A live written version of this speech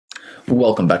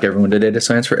Welcome back everyone to Data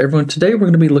Science for Everyone. Today we're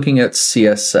going to be looking at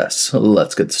CSS.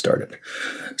 Let's get started.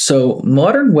 So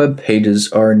modern web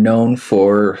pages are known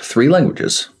for three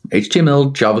languages: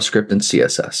 HTML, JavaScript, and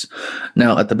CSS.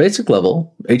 Now at the basic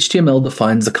level, HTML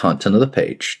defines the content of the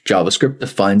page, JavaScript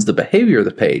defines the behavior of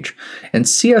the page, and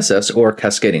CSS, or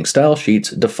cascading style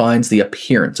sheets, defines the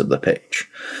appearance of the page.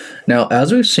 Now,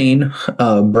 as we've seen,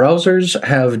 browsers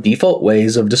have default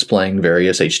ways of displaying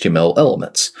various HTML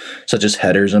elements, such as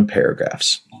headers and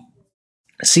paragraphs.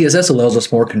 CSS allows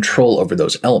us more control over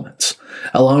those elements,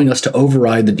 allowing us to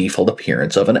override the default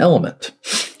appearance of an element,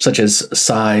 such as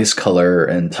size, color,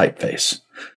 and typeface.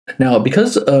 Now,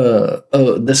 because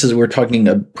we're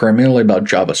talking primarily about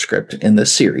JavaScript in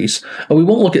this series, we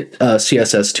won't look at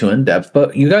CSS too in depth,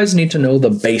 but you guys need to know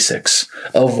the basics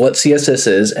of what CSS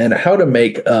is and how to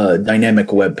make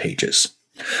dynamic web pages.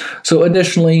 So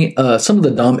additionally, some of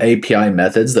the DOM API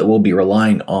methods that we'll be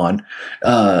relying on,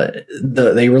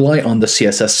 they rely on the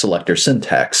CSS selector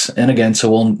syntax. And again, so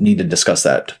we'll need to discuss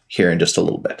that here in just a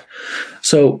little bit.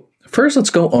 So first, let's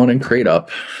go on and create up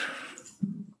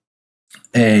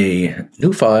a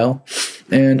new file,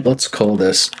 and let's call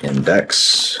this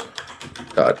index.html.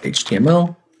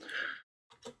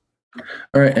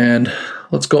 All right, and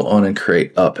let's go on and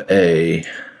create up a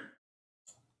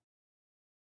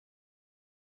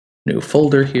new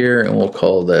folder here, and we'll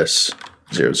call this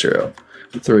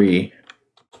 003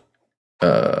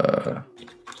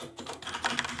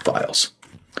 files.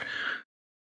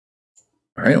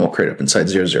 All right, we'll create up inside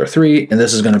 003, and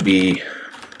this is going to be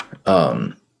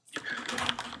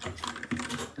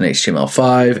an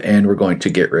HTML5, and we're going to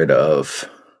get rid of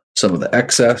some of the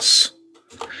excess.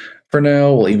 For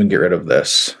now, we'll even get rid of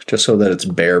this, just so that it's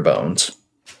bare bones.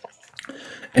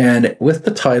 And with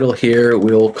the title here,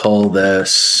 we'll call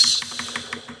this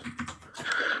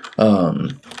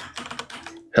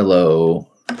Hello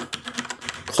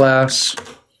Class.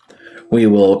 We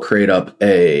will create up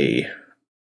a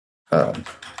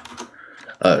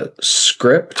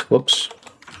script,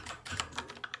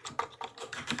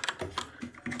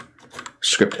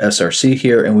 script src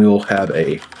here, and we will have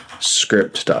a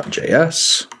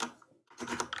script.js.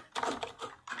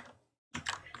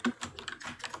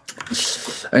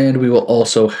 And we will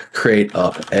also create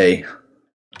up a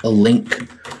link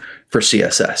for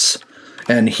CSS.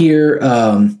 And here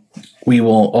we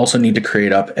will also need to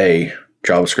create up a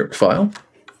JavaScript file.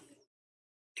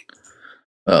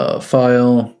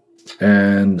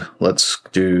 And let's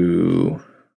do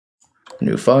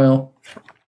new file.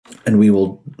 And we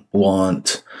will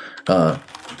want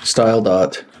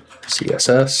style.css.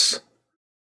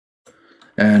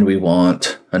 And we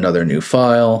want another new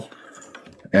file.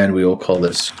 And we will call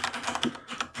this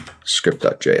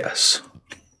script.js.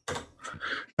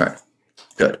 All right,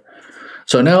 good.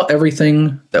 So now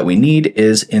everything that we need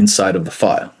is inside of the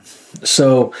file.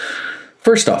 So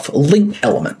first off, link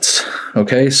elements.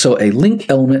 Okay, so a link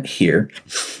element here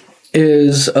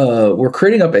is, we're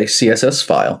creating up a CSS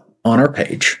file on our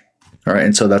page. All right,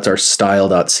 and so that's our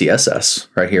style.css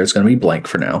right here. It's going to be blank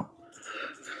for now.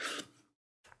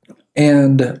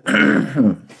 And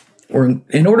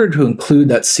in order to include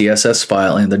that CSS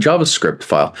file and the JavaScript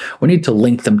file, we need to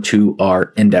link them to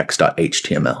our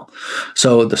index.html.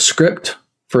 So the script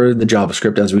for the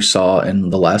JavaScript, as we saw in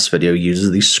the last video,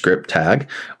 uses the script tag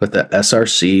with the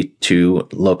src to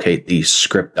locate the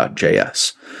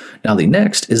script.js. Now the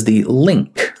next is the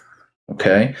link.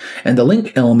 Okay, and the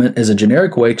link element is a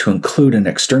generic way to include an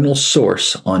external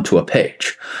source onto a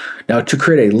page. Now to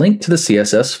create a link to the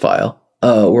CSS file,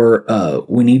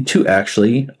 we need to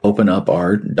actually open up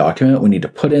our document. We need to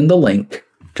put in the link,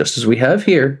 just as we have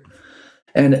here.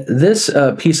 And this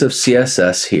piece of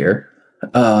CSS here,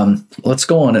 let's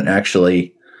go on and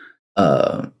actually,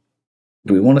 do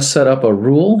we want to set up a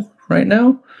rule right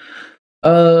now?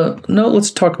 No,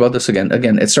 let's talk about this again.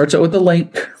 Again, it starts out with the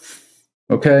link.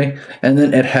 Okay, and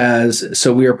then it has,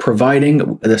 so we are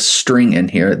providing this string in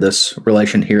here. This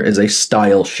relation here is a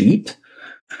style sheet.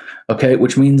 Okay,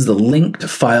 which means the linked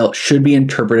file should be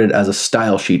interpreted as a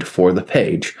style sheet for the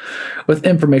page with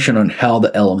information on how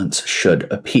the elements should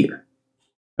appear.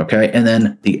 Okay, and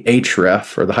then the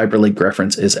href, or the hyperlink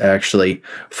reference, is actually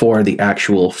for the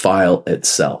actual file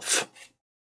itself.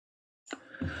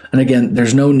 And again,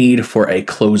 there's no need for a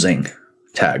closing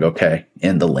tag, okay,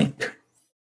 in the link.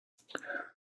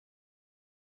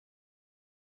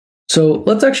 So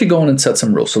let's actually go on and set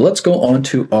some rules. So let's go on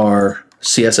to our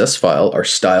CSS file, our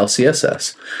style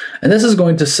CSS. And this is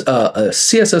going to, a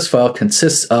CSS file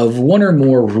consists of one or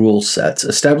more rule sets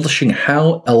establishing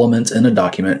how elements in a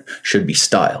document should be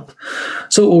styled.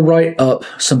 So we'll write up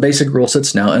some basic rule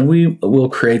sets now, and we will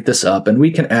create this up, and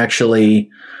we can actually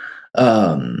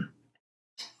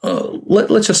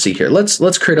let's just see here.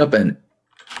 Let's create up an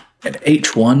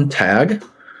H1 tag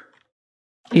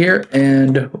here,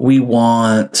 and we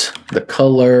want the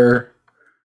color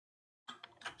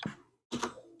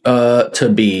to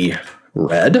be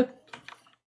red.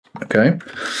 Okay.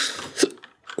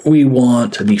 We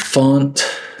want the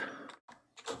font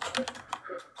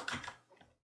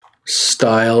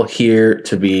style here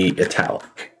to be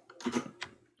italic.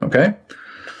 Okay.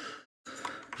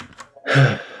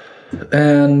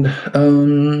 And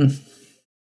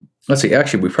let's see,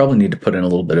 actually, we probably need to put in a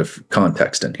little bit of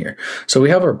context in here. So we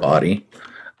have our body.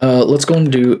 Let's go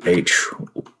and do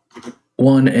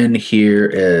H1 in here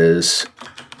is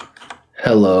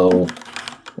hello.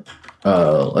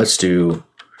 Let's do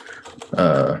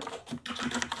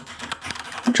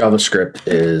JavaScript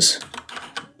is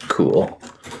cool.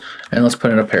 And let's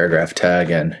put in a paragraph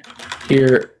tag, and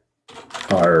here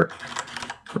are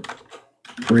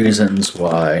reasons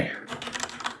why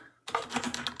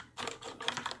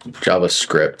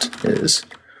JavaScript is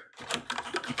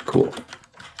cool.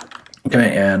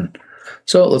 Okay, and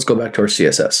so let's go back to our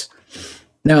CSS.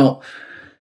 Now,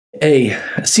 a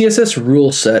CSS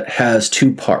rule set has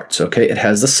two parts, okay? It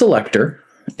has the selector.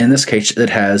 In this case, it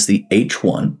has the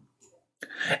H1.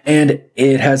 And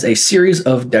it has a series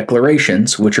of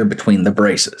declarations which are between the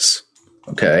braces.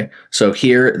 Okay, so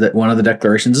here that one of the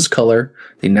declarations is color.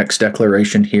 The next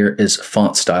declaration here is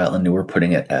font style, and we're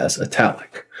putting it as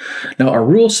italic. Now our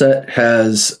rule set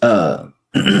has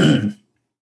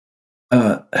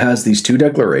has these two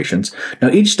declarations. Now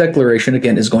each declaration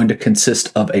again is going to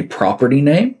consist of a property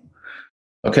name,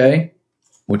 okay,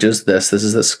 which is this. This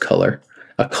is this color,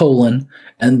 a colon,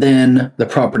 and then the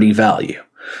property value.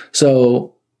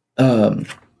 So, and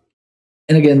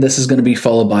again, this is going to be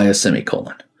followed by a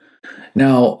semicolon.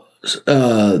 Now, this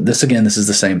is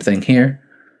the same thing here,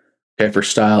 okay, for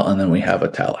style, and then we have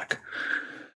italic.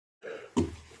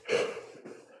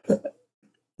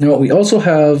 Now, we also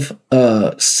have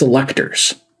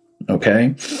selectors,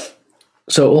 okay?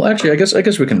 So, well, actually, I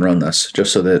guess we can run this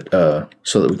just so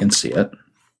that we can see it.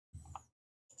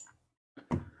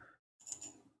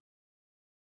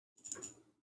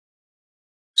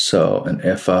 So, and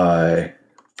if I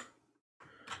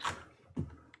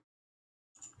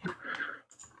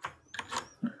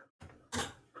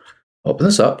open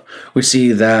this up, we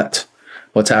see that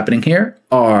what's happening here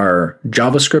are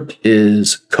JavaScript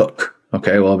is cook.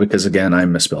 Okay, well, because again, I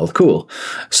misspelled cool.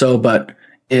 So, but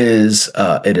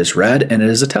it is red and it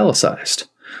is italicized.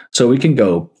 So we can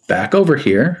go back over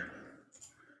here.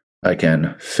 I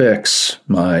can fix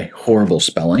my horrible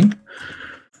spelling.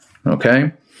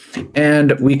 Okay.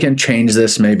 And we can change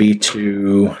this maybe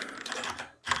to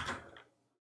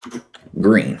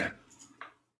green.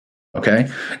 Okay.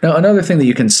 Now, another thing that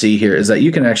you can see here is that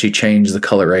you can actually change the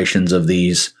colorations of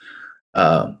these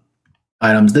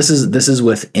items. This is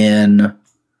within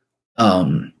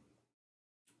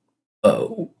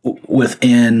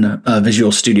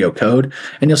Visual Studio Code,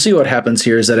 and you'll see what happens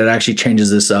here is that it actually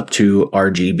changes this up to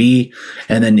RGB,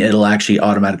 and then it'll actually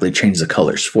automatically change the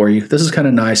colors for you. This is kind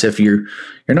of nice if you're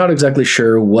not exactly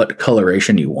sure what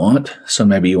coloration you want. So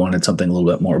maybe you wanted something a little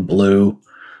bit more blue,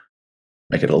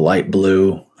 make it a light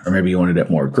blue, or maybe you wanted it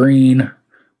more green,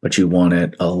 but you want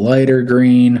it a lighter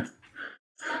green.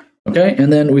 Okay,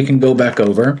 and then we can go back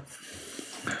over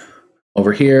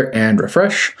here and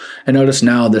refresh, and notice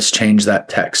now this changed that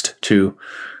text to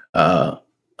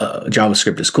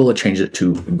JavaScript is cool. It changed it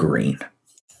to green.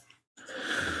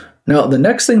 Now, the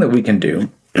next thing that we can do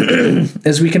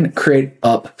is we can create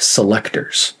up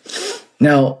selectors.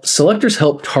 Now, selectors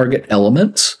help target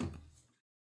elements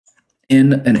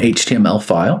in an HTML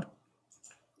file,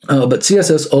 but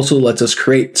CSS also lets us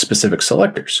create specific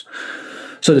selectors.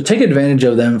 So to take advantage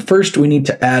of them, first we need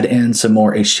to add in some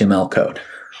more HTML code.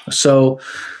 So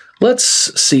let's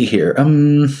see here.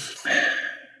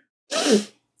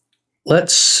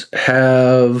 Let's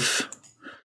have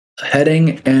a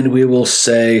heading, and we will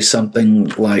say something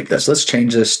like this. Let's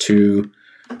change this to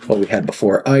what we had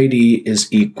before. ID is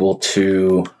equal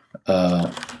to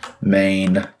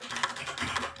main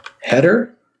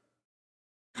header.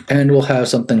 And we'll have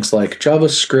some things like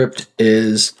JavaScript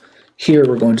is, here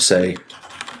we're going to say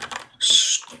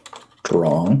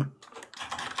strong.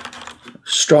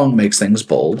 Strong makes things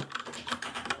bold.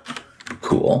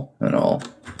 Cool. And I'll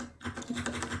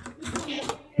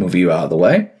move you out of the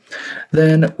way.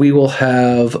 Then we will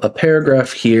have a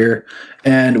paragraph here,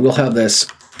 and we'll have this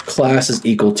class is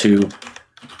equal to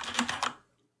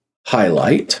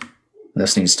highlight.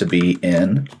 This needs to be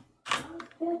in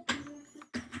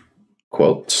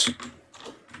quotes.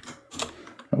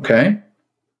 Okay.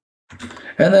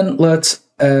 And then let's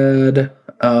add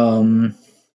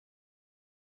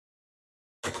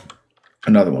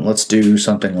another one. Let's do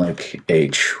something like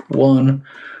H1.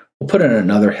 We'll put in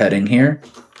another heading here.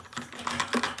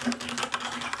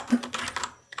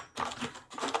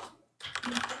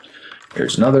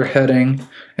 Here's another heading.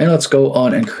 And let's go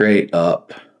on and create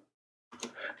up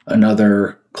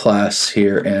another class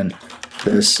here. And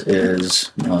this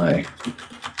is my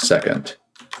second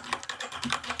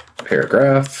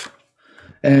paragraph.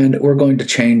 And we're going to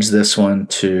change this one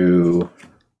to,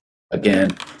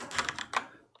 again,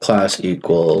 class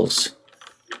equals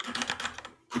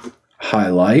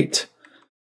highlight.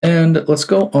 And let's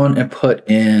go on and put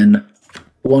in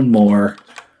one more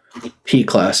P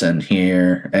class in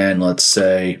here. And let's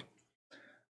say,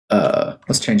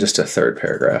 let's change this to third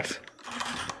paragraph.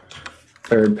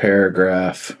 Third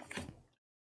paragraph.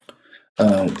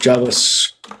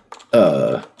 JavaScript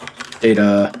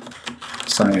data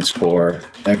science for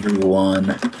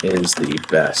everyone is the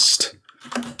best.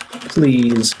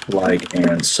 Please like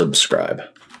and subscribe.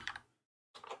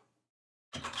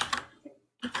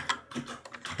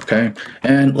 Okay,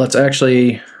 and let's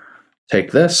actually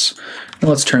take this and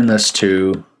let's turn this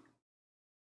to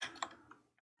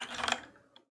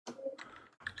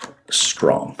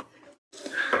strong.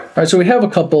 All right, so we have a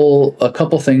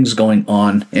couple things going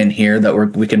on in here that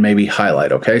we can maybe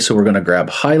highlight. Okay, so we're going to grab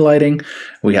highlighting.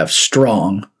 We have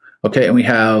strong. Okay, and we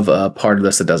have a part of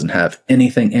this that doesn't have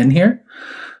anything in here.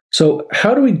 So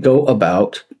how do we go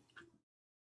about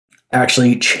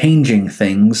actually changing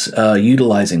things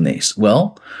utilizing these?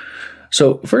 Well,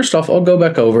 so first off, I'll go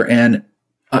back over and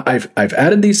I've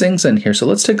added these things in here. So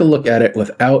let's take a look at it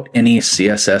without any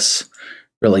CSS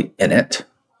really in it.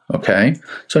 Okay,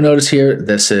 so notice here,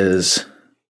 this is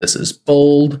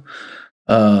bold.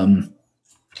 Here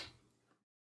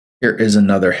is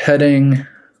another heading.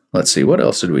 Let's see, what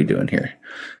else did we do in here?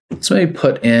 Let's maybe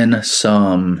put in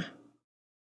some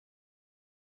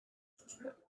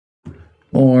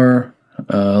more.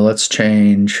 Let's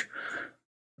check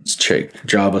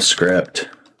JavaScript.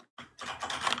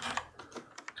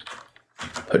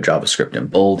 Put JavaScript in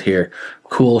bold here.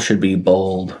 Cool should be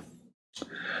bold.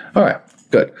 All right.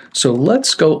 Good. So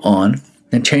let's go on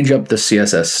and change up the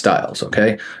CSS styles,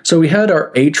 okay? So we had our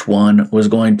H1 was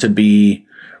going to be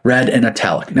red and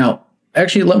italic. Now,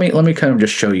 actually, let me kind of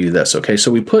just show you this, okay?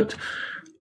 So we put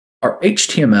our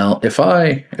HTML, if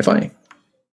I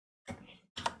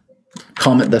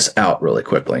comment this out really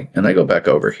quickly, and I go back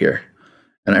over here,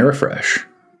 and I refresh,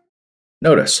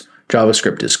 notice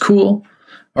JavaScript is cool.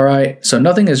 All right, so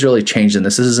nothing has really changed in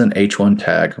this. This is an H1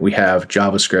 tag. We have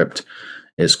JavaScript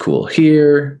is cool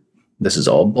here. This is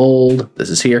all bold. This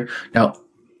is here. Now,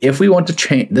 if we want to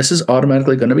change, this is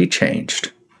automatically going to be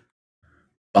changed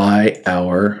by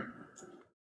our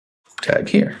tag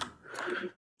here.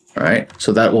 All right,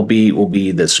 so that will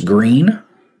be this green.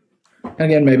 And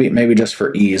again, maybe just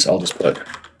for ease, I'll just put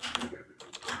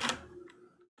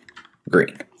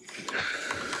green.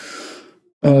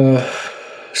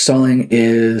 Styling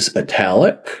is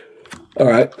italic. All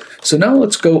right, so now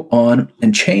let's go on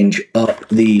and change up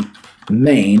the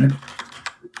main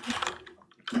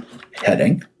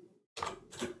heading.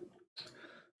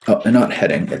 Oh, and not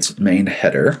heading, it's main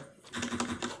header.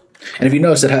 And if you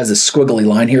notice it has this squiggly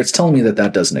line here, it's telling me that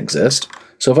that doesn't exist.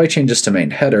 So if I change this to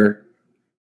main header,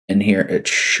 in here it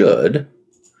should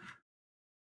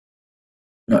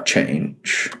not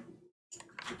change.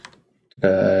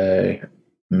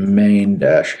 Main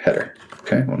dash header.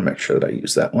 Okay, I want to make sure that I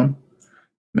use that one.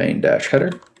 Main dash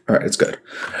header. All right, it's good.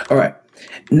 All right,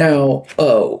 now,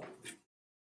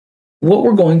 what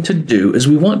we're going to do is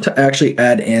we want to actually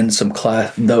add in some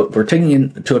class, though we're taking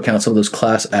into account some of those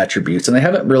class attributes, and they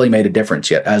haven't really made a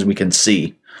difference yet, as we can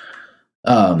see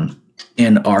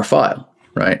in our file,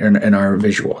 right, in our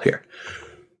visual here.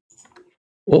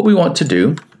 What we want to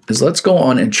do is let's go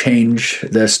on and change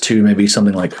this to maybe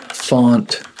something like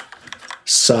font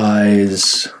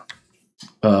size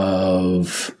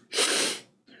of,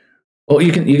 well,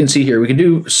 you can see here, we can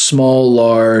do small,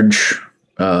 large,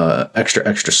 extra,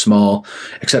 extra small,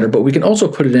 etc. But we can also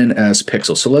put it in as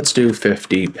pixels. So let's do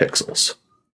 50 pixels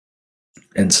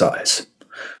in size.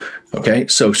 Okay,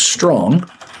 so strong,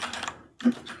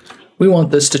 we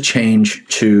want this to change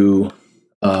to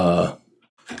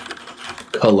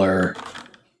color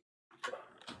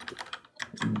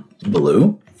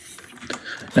blue.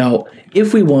 Now,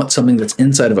 if we want something that's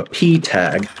inside of a P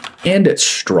tag and it's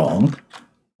strong,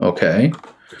 okay,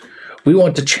 we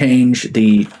want to change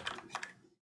the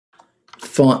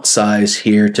font size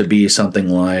here to be something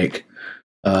like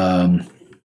 25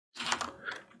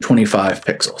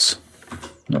 pixels,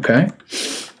 okay?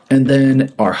 And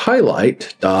then our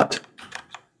highlight dot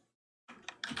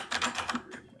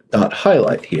dot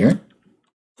highlight here,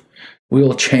 we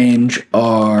will change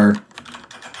our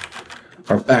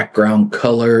background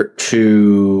color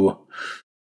to,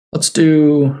 let's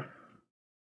do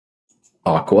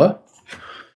aqua.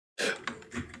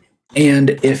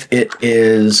 And if it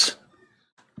is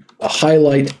a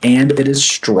highlight and it is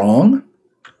strong,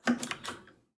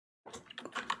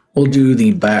 we'll do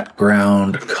the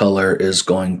background color is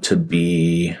going to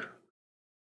be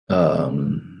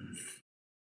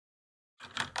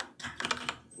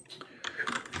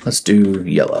let's do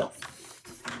yellow.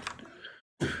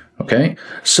 Okay,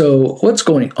 so what's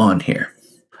going on here?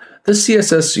 This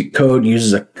CSS code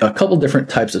uses a couple different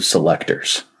types of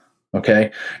selectors.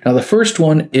 Okay, now the first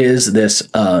one is this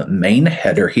main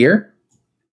header here.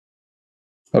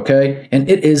 Okay, and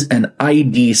it is an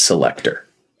ID selector.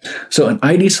 So an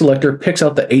ID selector picks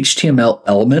out the HTML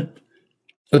element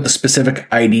with a specific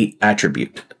ID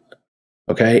attribute.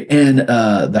 Okay, and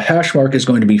the hash mark is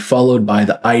going to be followed by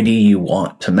the ID you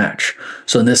want to match.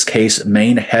 So in this case,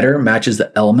 main header matches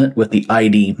the element with the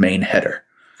ID main header.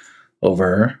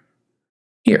 Over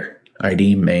here,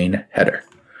 ID main header.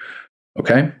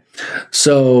 Okay,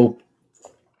 so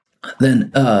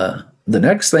then the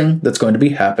next thing that's going to be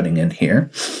happening in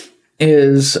here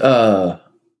is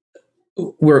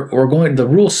we're going, the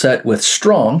rule set with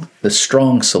strong, the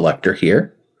strong selector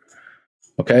here,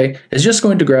 okay, is just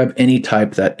going to grab any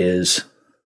type that is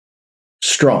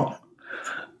strong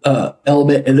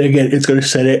element, and then again, it's going to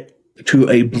set it to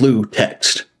a blue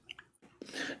text.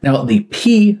 Now, the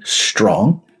P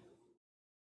strong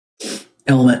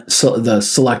element, so the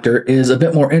selector is a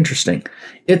bit more interesting.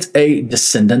 It's a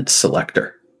descendant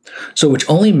selector, so which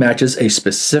only matches a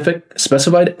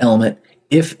specified element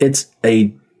if it's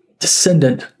a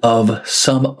descendant of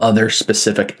some other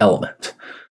specific element.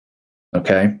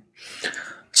 Okay,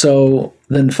 so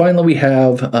then finally we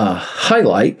have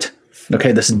highlight.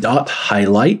 Okay, this dot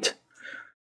highlight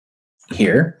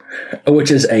here,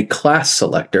 which is a class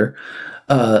selector.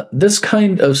 This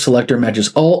kind of selector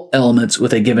matches all elements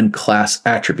with a given class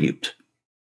attribute.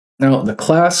 Now, the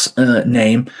class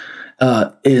name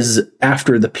is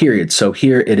after the period. So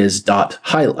here it is dot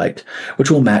highlight,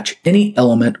 which will match any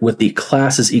element with the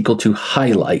class is equal to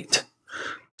highlight.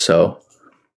 So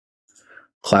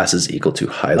class is equal to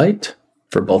highlight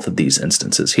for both of these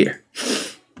instances here.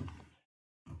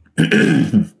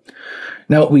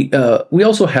 Now we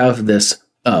also have this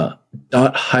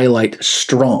dot highlight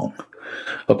strong,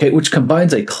 okay, which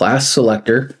combines a class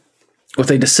selector with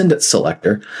a descendant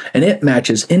selector, and it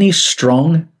matches any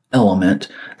strong element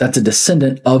that's a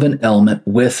descendant of an element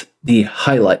with the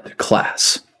highlight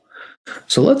class.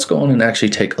 So let's go on and actually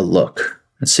take a look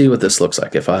and see what this looks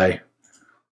like. If I,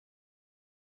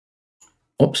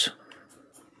 oops,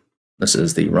 this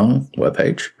is the wrong web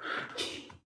page.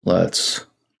 Let's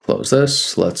close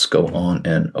this. Let's go on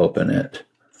and open it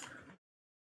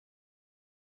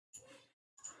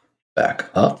back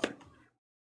up.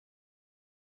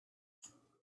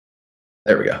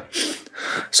 There we go.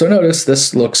 So notice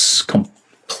this looks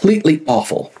completely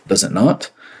awful, does it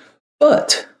not?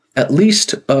 But at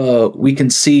least we can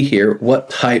see here what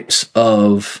types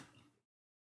of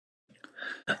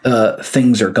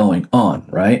things are going on,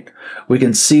 right? We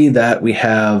can see that we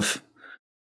have,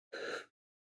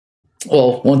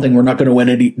 well, one thing, we're not going to win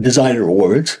any designer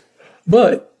awards,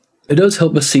 but it does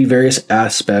help us see various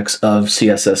aspects of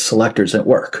CSS selectors at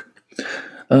work.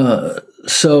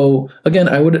 So again,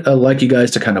 I would like you guys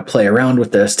to kind of play around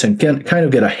with this to kind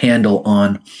of get a handle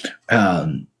on,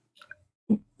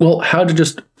 well, how to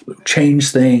just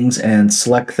change things and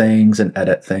select things and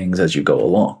edit things as you go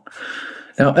along.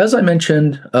 Now, as I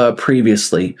mentioned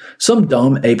previously, some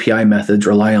DOM API methods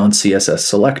rely on CSS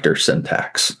selector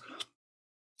syntax.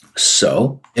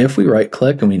 So if we right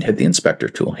click and we hit the inspector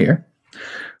tool here,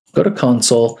 go to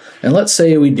console, and let's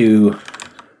say we do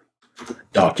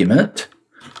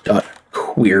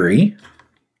document.query,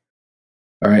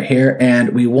 all right, here,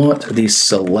 and we want the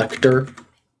selector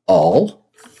all,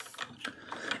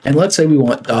 and let's say we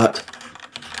want dot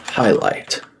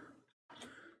highlight.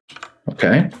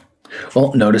 Okay,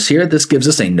 well, notice here, this gives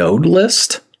us a node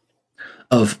list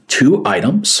of 2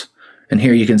 items, and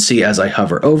here you can see as I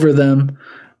hover over them,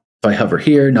 if I hover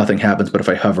here, nothing happens, but if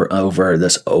I hover over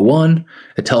this 01,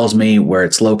 it tells me where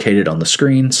it's located on the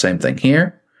screen. Same thing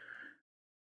here.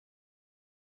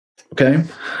 Okay,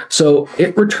 so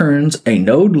it returns a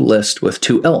node list with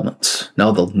 2 elements.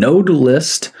 Now, the node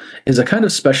list is a kind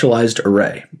of specialized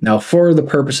array. Now, for the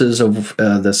purposes of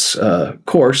this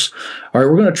course, all right,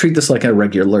 we're going to treat this like a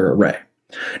regular array.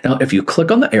 Now, if you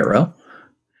click on the arrow,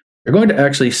 you're going to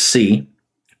actually see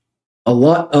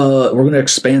we're going to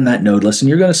expand that node list, and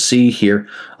you're going to see here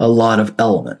a lot of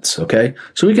elements. Okay,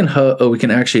 so we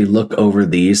can actually look over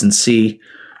these and see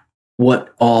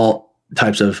what all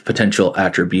types of potential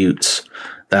attributes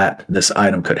that this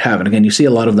item could have. And again, you see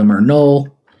a lot of them are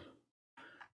null.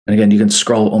 And again, you can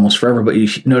scroll almost forever, but you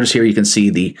notice here you can see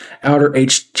the outer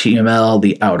HTML,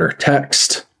 the outer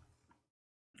text.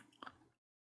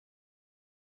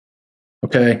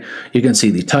 Okay, you can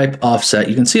see the type offset.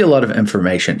 You can see a lot of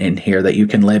information in here that you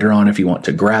can later on, if you want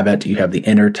to grab it, you have the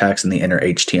inner text and the inner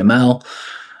HTML,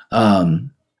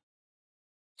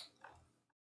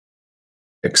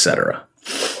 etc.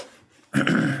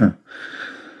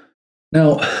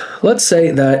 Now, let's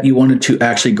say that you wanted to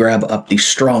actually grab up the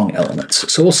strong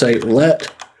elements. So we'll say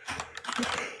let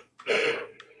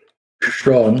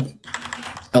strong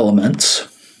elements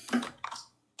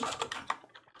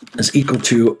is equal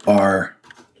to our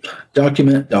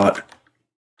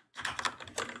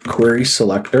document.query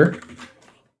selector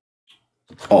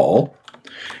all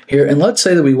here. And let's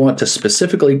say that we want to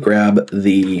specifically grab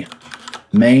the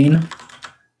main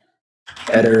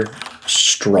header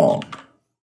strong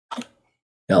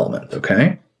element,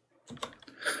 okay?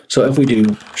 So if we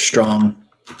do strong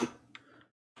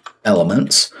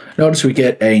elements, notice we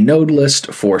get a node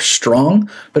list for strong,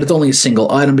 but it's only a single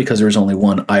item because there's only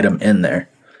one item in there.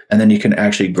 And then you can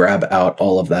actually grab out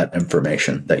all of that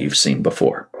information that you've seen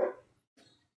before.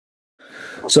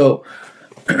 So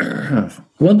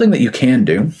one thing that you can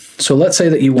do, so let's say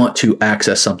that you want to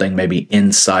access something maybe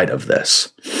inside of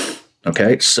this.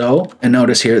 Okay, so, and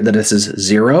notice here that this is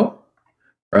 0,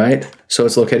 right? So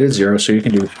it's located at 0, so you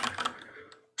can do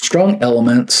strong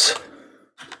elements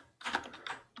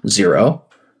 0,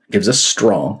 gives us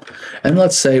strong. And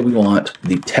let's say we want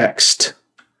the text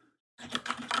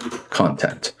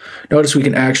content. Notice we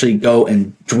can actually go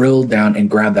and drill down and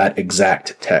grab that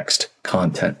exact text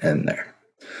content in there.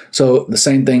 So the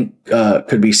same thing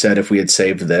could be said if we had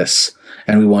saved this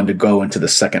and we wanted to go into the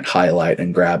second highlight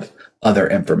and grab other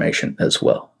information as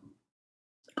well.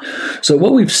 So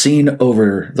what we've seen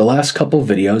over the last couple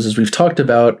videos is we've talked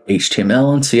about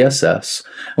HTML and CSS,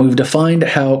 and we've defined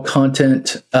how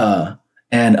content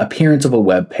and appearance of a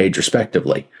web page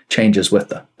respectively changes with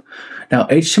them. Now,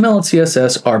 HTML and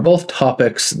CSS are both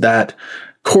topics that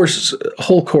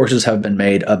whole courses have been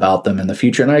made about them in the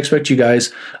future, and I expect you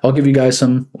guys, I'll give you guys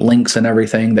some links and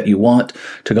everything that you want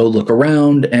to go look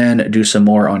around and do some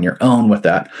more on your own with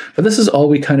that. But this is all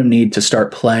we kind of need to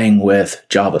start playing with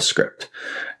JavaScript.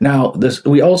 Now,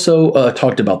 we also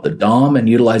talked about the DOM and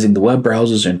utilizing the web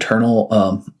browser's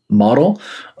internal model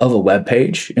of a web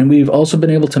page, and we've also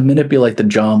been able to manipulate the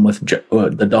DOM with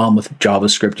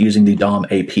JavaScript using the DOM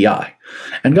API,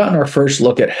 and gotten our first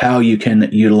look at how you can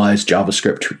utilize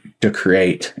JavaScript to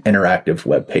create interactive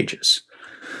web pages.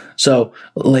 So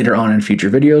later on in future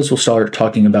videos, we'll start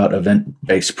talking about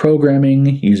event-based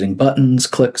programming using buttons,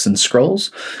 clicks, and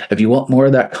scrolls. If you want more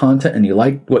of that content and you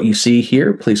like what you see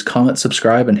here, please comment,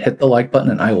 subscribe, and hit the like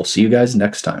button, and I will see you guys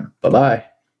next time. Bye-bye.